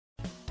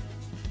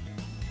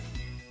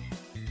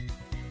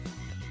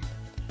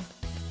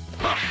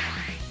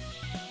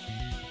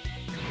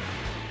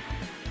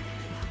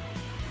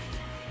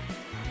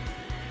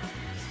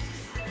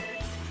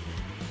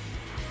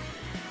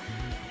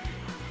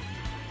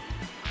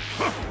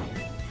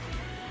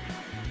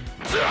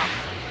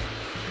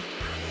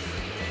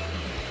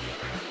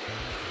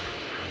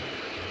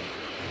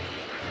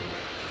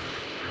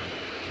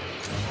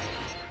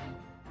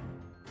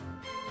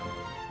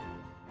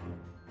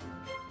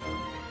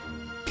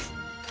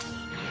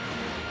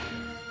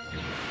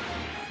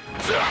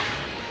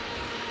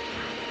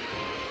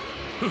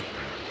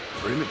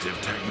primitive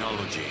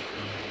technology.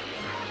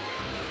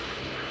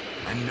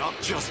 And not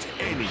just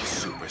any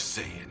Super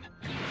Saiyan.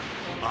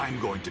 I'm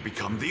going to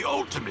become the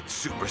ultimate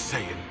Super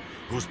Saiyan,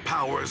 whose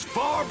power is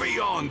far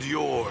beyond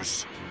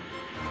yours.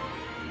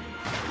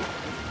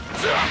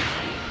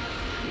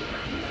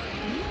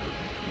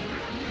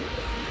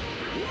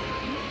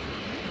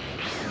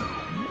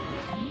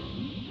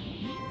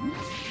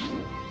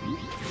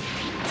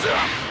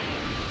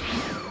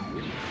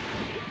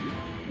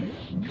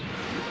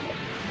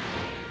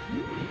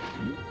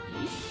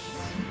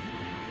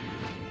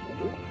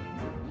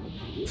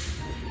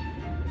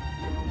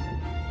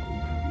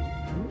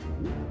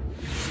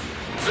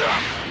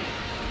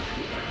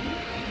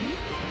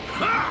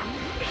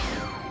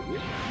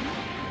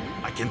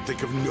 I can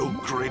think of no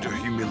greater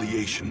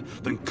humiliation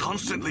than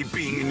constantly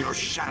being in your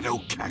shadow,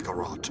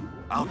 Kakarot.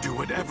 I'll do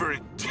whatever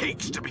it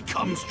takes to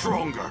become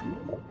stronger.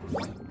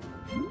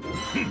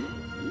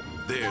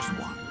 There's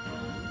one.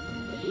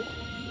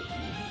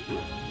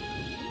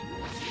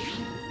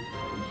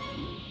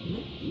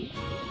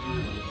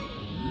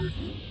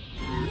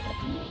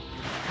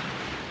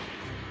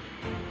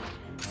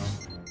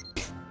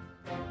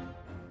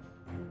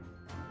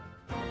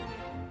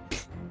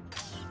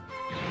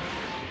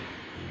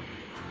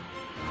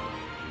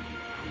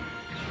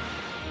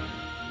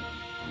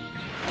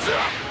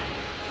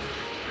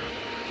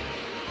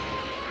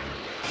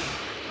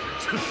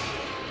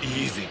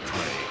 Easy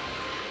prey.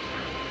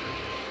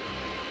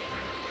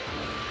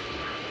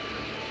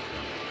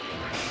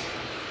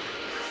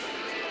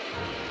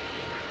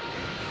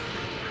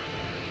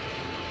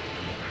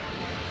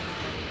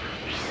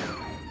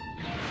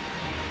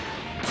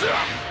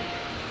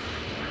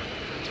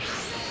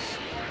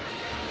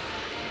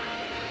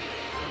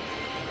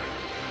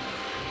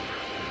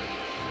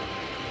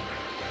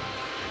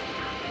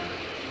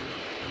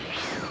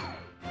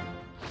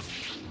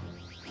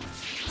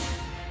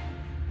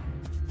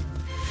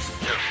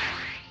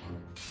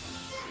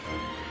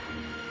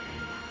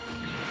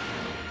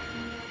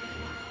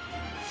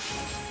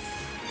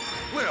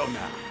 Well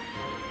now.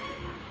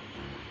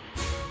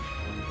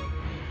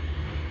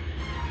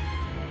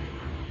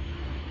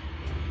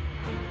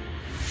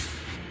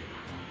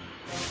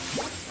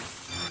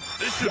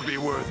 This should be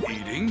worth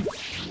eating.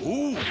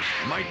 Ooh,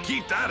 might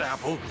keep that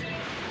apple.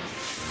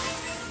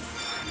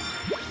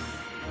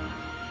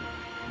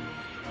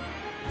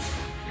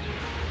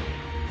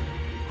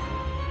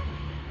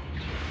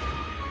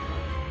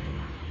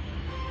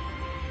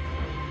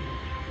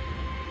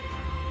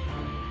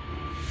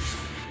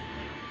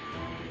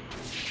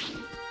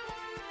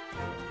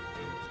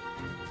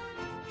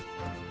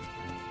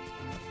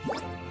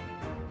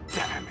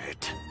 Damn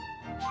it.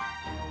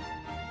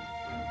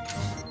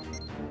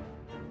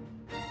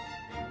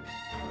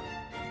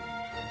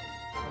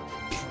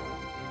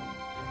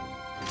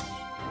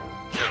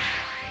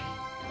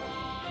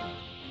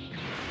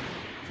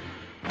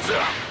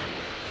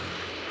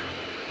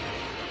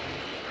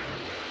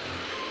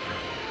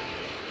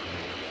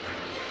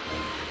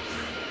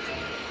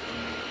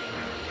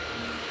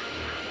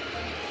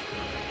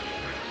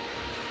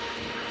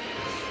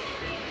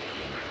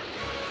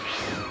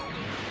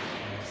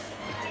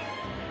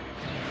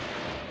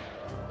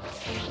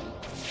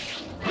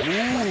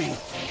 Ooh,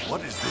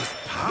 what is this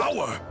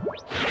power?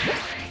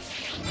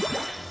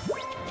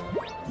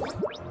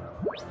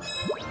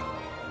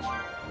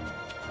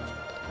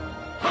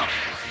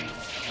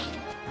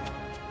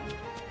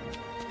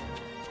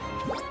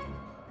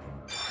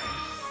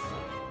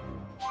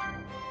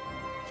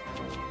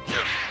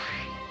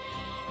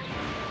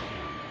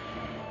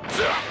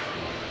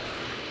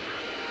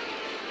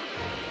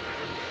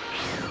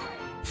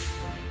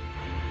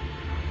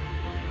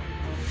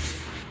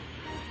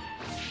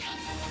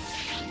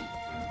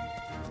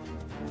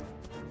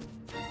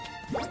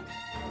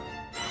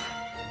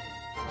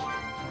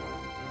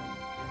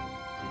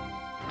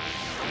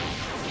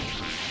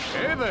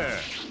 Hey there!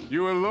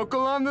 You a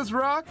local on this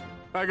rock?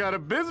 I got a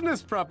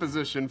business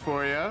proposition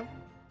for you.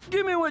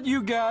 Give me what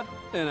you got,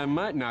 and I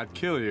might not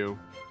kill you.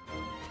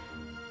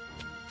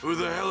 Who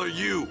the hell are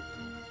you?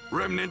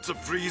 Remnants of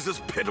Frieza's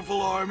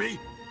pitiful army?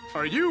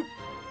 Are you...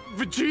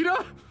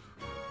 Vegeta?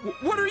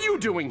 What are you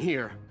doing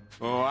here?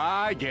 Oh,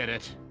 I get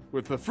it.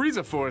 With the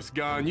Frieza Force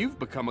gone, you've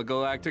become a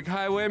galactic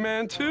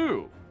highwayman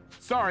too.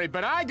 Sorry,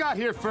 but I got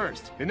here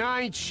first, and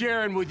I ain't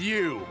sharing with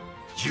you.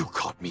 You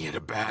caught me in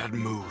a bad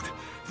mood.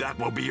 That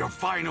will be your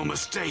final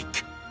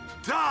mistake.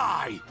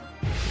 Die!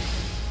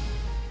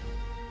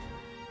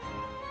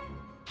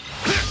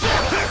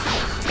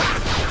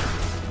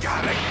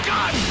 Got a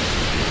gun!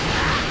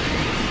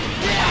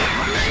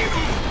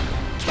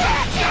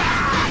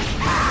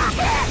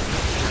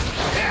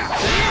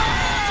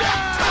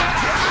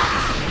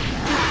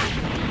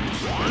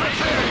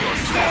 Prepare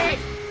yourself!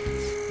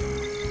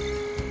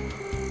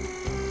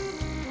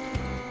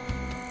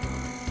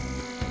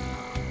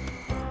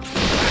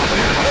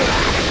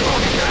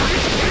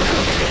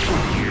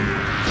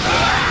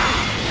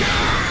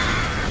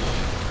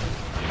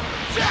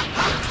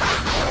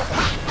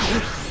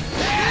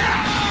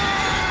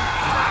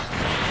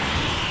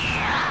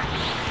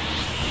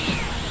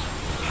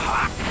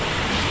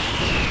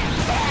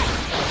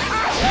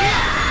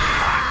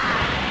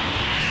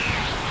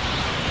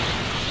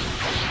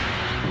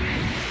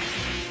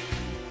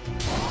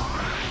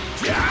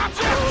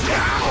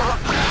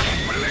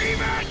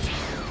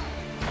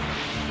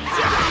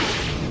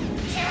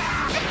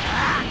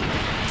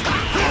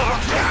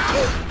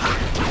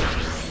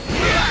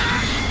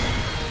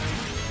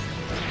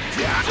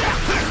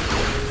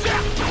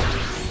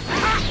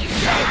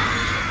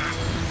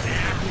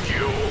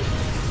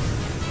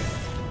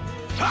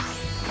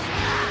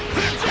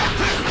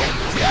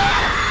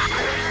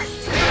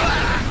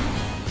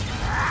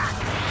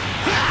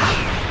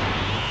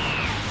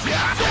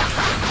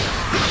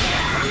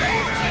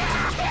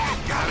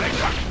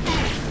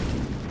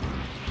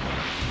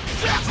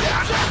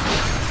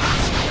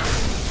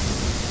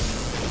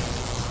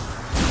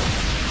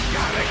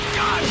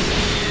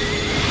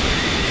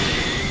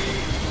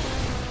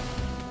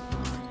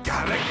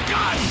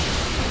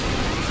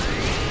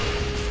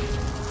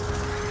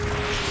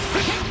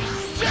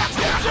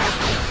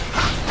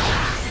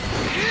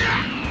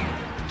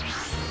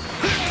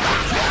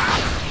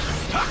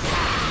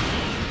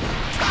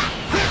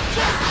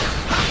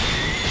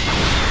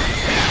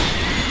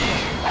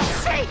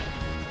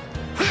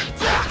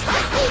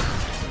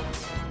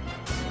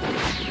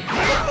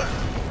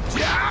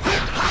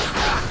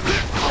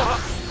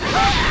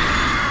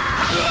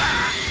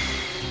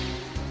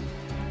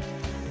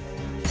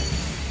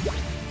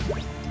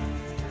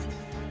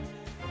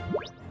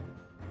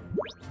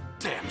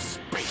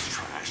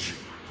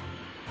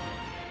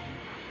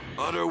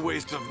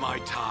 waste of my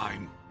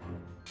time.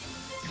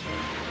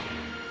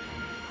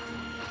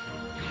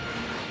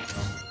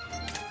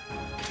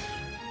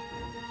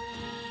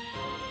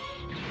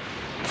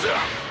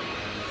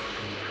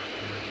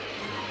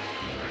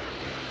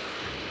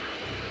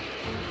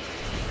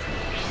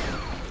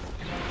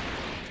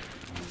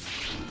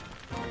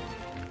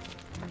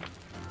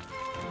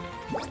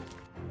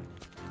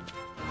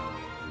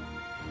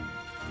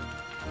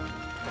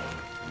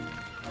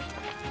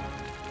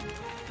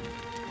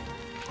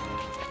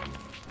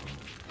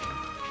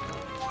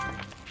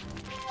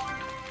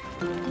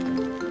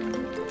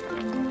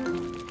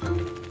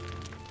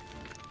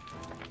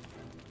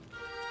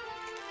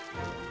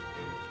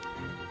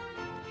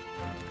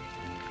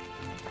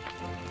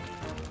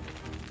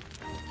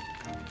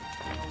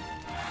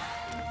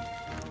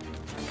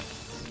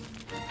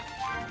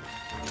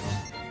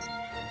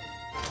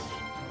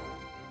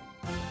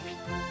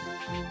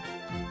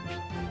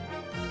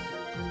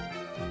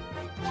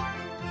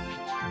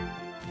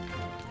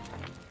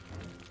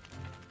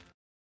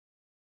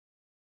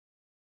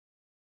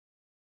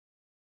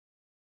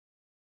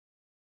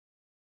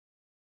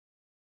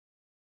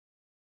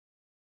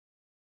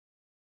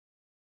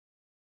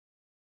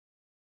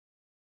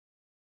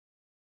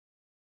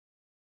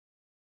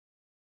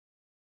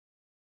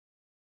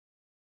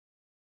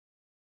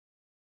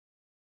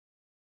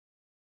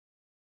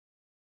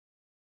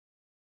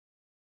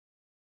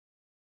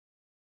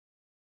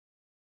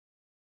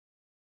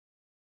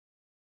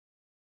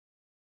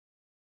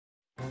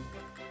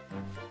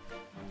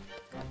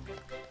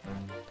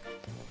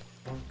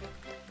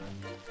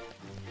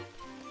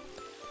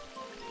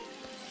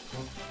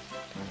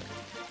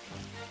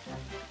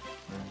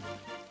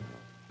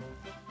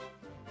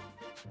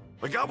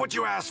 I got what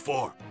you asked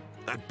for.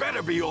 That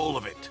better be all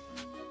of it.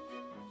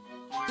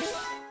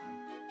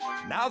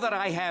 Now that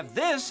I have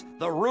this,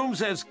 the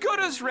room's as good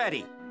as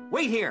ready.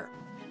 Wait here.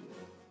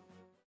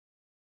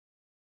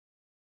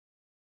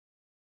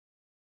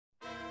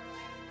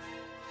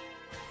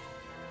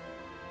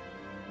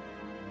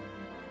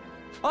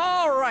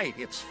 All right,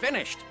 it's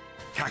finished.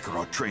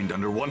 Kakarot trained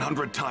under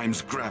 100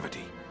 times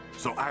gravity.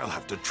 So I'll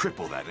have to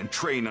triple that and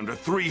train under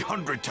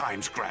 300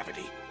 times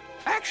gravity.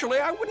 Actually,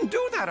 I wouldn't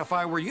do that if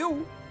I were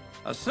you.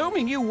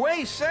 Assuming you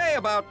weigh, say,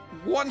 about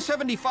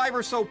 175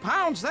 or so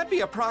pounds, that'd be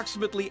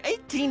approximately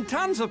 18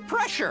 tons of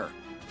pressure.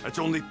 That's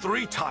only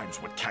 3 times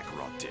what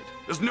Kakarot did.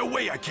 There's no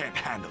way I can't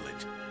handle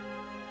it.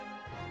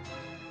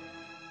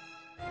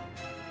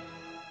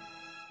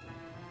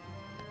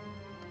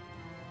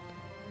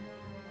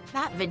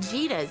 That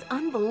Vegeta is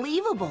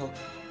unbelievable.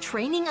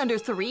 Training under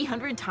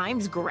 300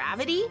 times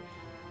gravity?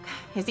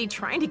 Is he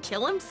trying to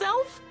kill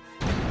himself?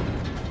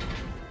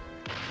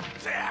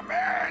 Damn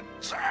it!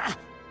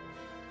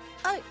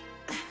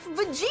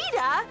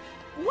 Vegeta?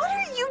 What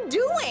are you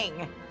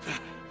doing?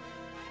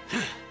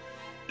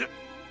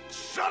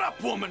 Shut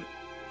up, woman!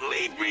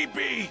 Leave me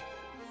be!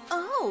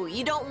 Oh,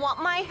 you don't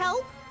want my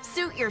help?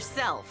 Suit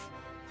yourself.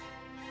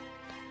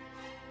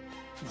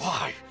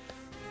 Why?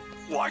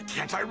 Why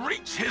can't I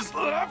reach his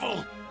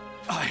level?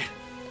 I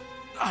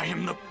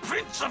am the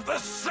Prince of the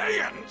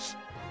Saiyans!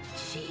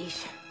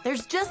 Sheesh.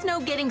 There's just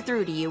no getting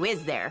through to you,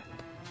 is there?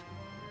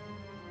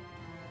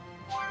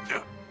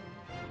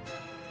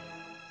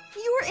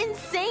 You're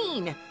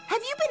insane!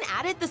 Have you been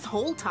at it this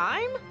whole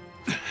time?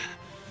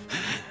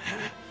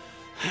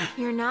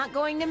 You're not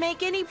going to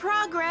make any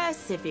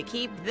progress if you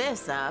keep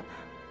this up.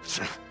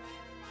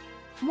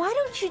 Why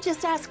don't you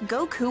just ask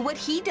Goku what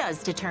he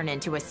does to turn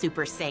into a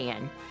Super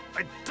Saiyan?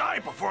 I'd die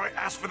before I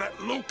ask for that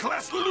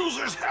low-class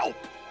loser's help!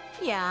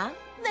 Yeah?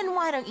 Then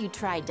why don't you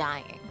try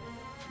dying?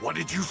 What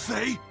did you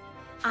say?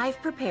 I've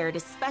prepared a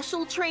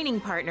special training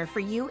partner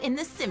for you in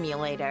the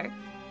simulator.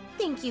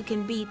 Think you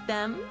can beat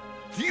them?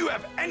 Do you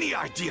have any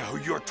idea who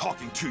you're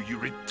talking to, you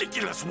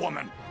ridiculous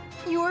woman?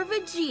 You're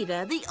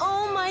Vegeta, the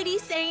almighty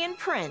Saiyan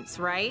Prince,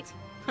 right?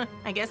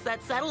 I guess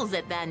that settles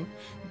it then.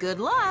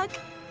 Good luck!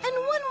 And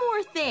one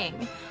more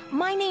thing.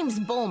 My name's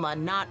Bulma,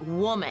 not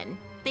Woman.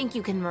 Think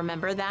you can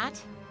remember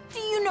that? Do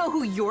you know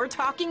who you're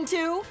talking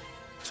to?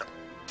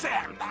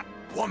 Damn that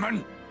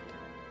woman!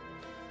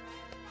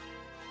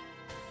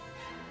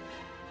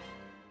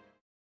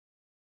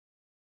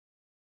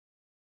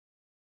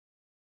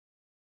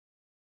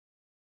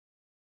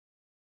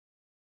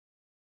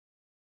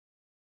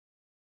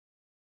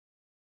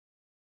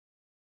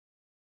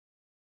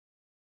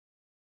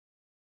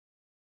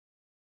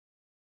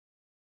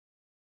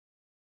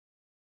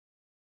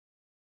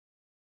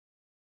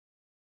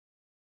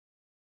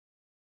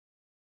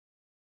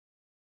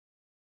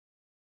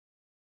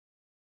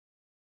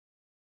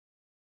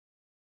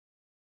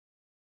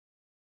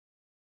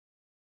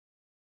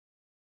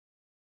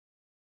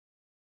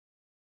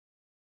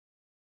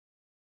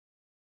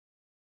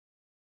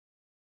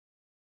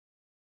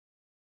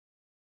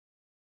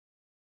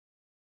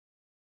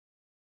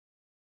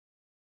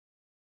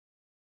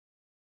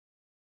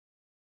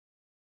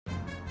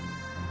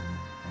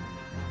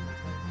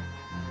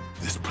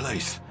 This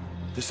place.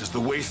 This is the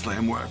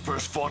wasteland where I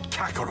first fought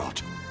Kakarot.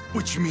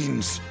 Which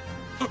means...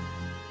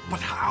 but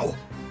how?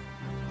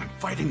 I'm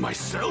Fighting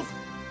myself?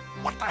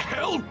 What the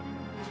hell?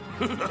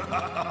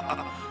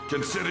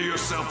 Consider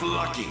yourself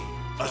lucky.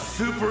 A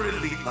super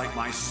elite like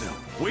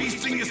myself,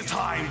 wasting his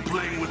time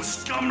playing with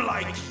scum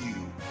like you.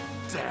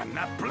 Damn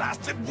that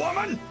blasted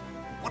woman!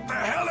 What the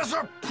hell is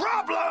her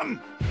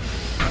problem?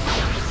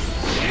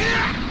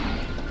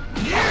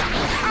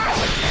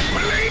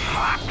 Believe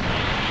her!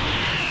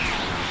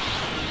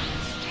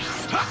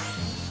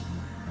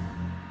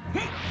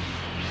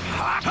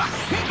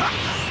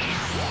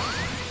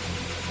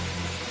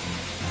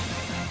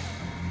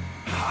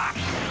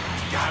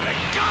 Got a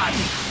gun!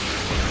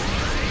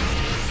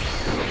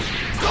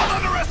 Don't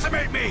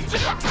underestimate me!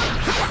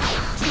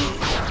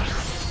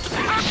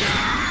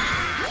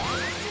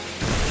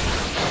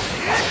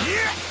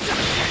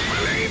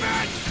 Believe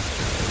it!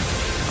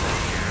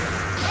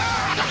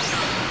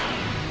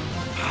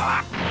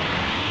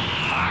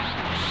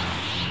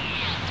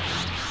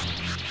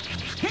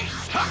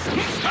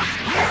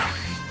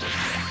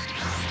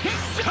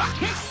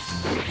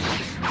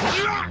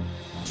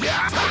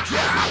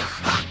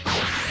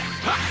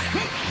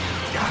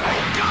 Got a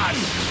gun!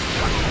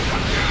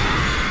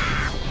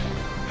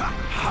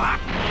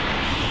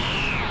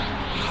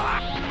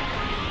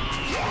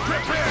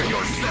 Prepare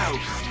yourself!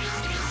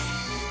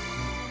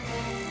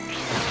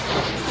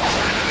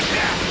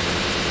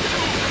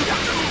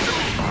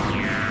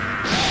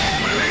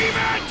 Believe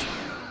it!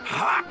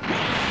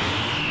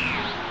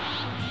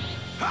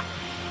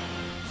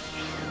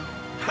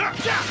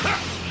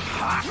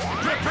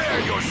 Prepare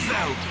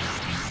yourself!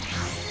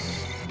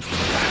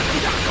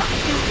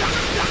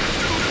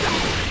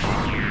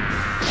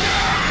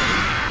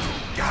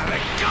 Got a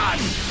gun!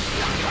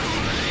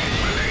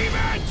 Believe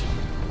it!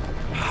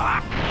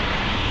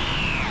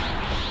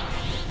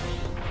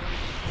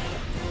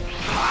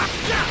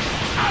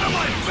 Out of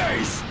my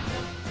face!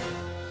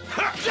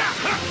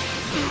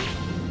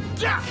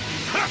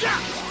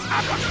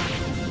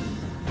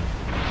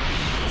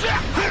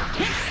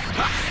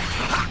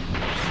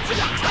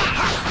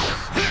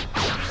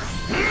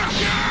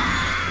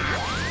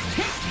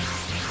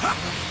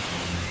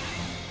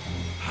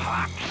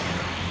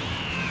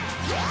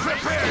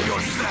 Prepare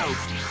yourself!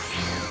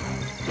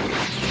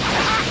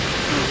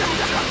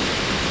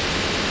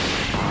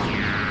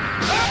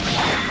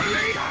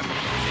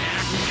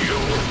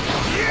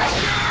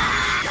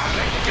 Got a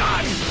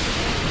gun!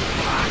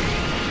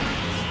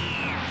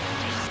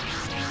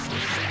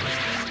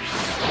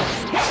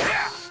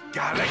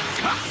 Got a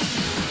gun!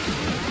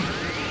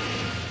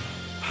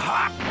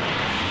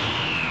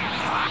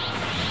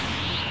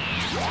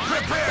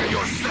 Prepare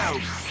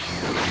yourself!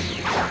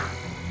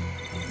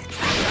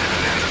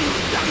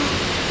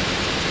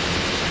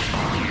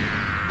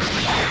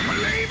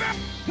 Believe it!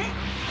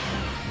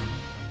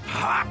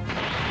 What?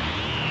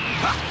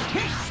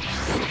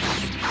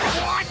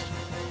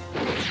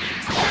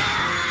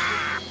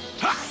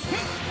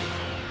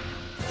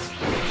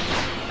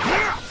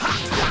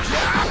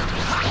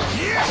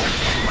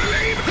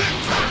 Believe it!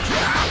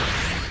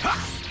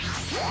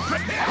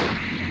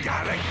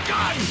 Got a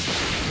gun!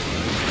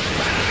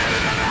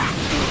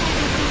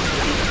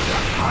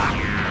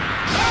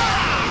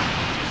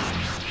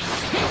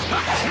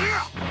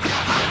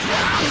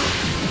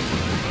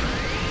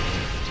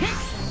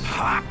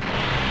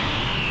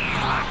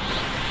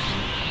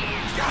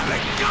 Got a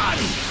gun!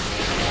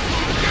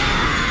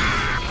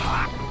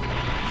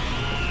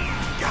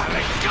 Got a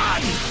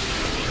gun!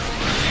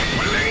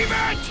 Believe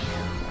it!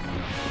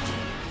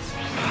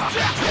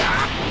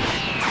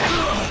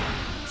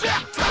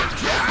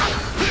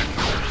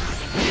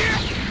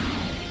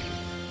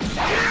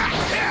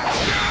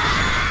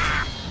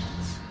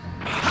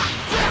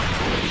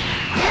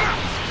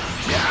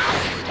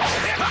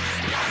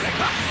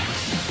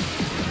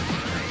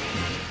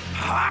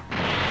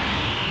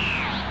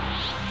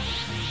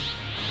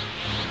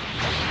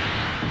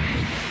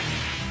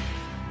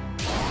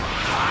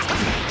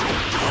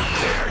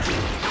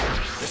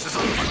 This is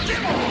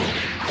unforgivable!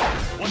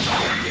 What's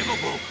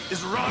unforgivable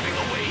is rotting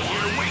away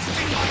here,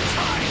 wasting my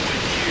time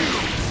with you!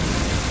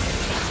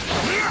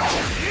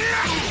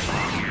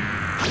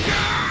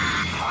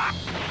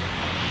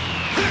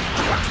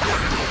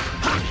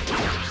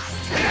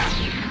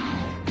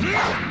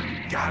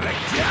 Got it!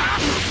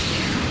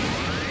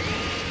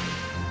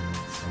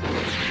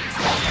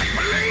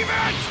 Believe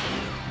it!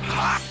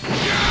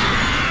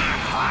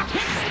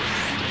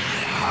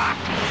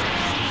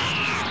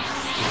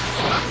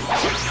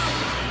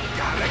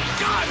 Got a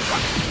gun!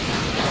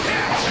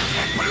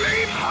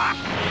 Believe!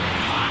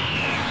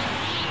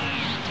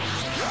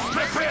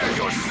 Prepare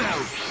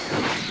yourself!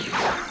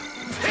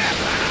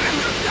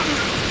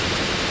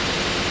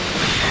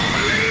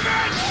 Believe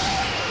it!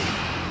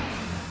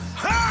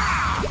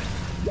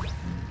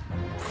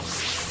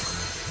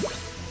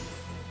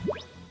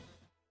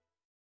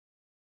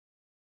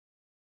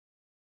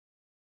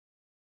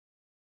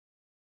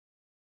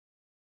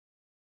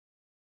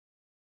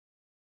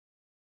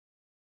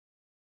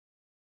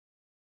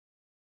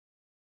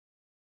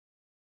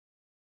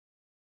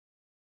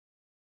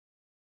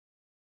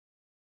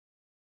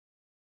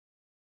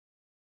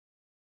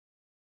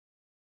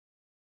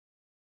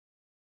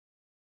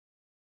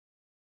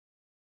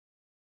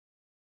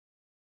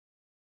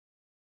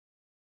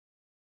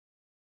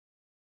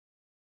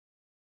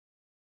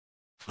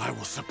 I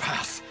will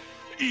surpass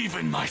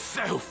even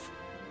myself.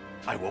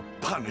 I will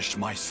punish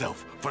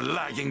myself for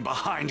lagging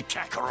behind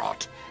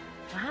Kakarot.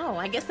 Wow,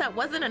 I guess that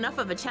wasn't enough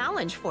of a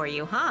challenge for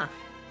you, huh?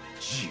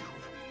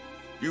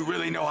 You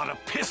really know how to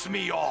piss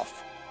me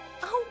off.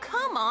 Oh,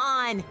 come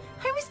on.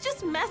 I was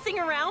just messing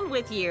around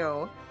with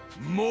you.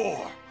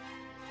 More.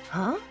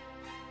 Huh?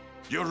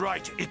 You're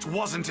right, it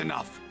wasn't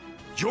enough.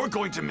 You're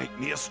going to make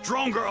me a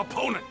stronger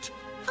opponent.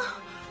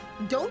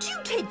 Don't you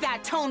take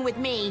that tone with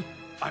me.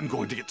 I'm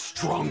going to get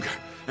stronger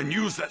and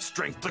use that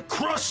strength to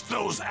crush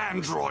those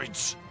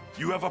androids.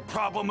 You have a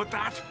problem with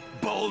that,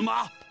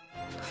 Bulma?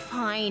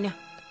 Fine.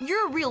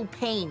 You're a real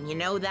pain, you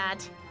know that?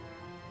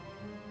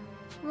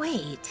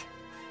 Wait.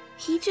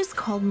 He just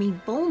called me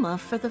Bulma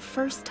for the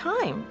first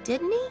time,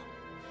 didn't he?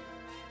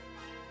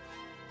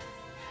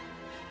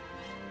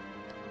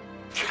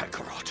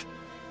 Kakarot,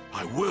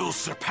 I will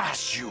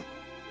surpass you.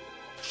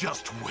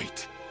 Just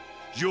wait.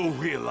 You'll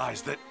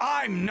realize that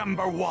I'm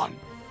 #1.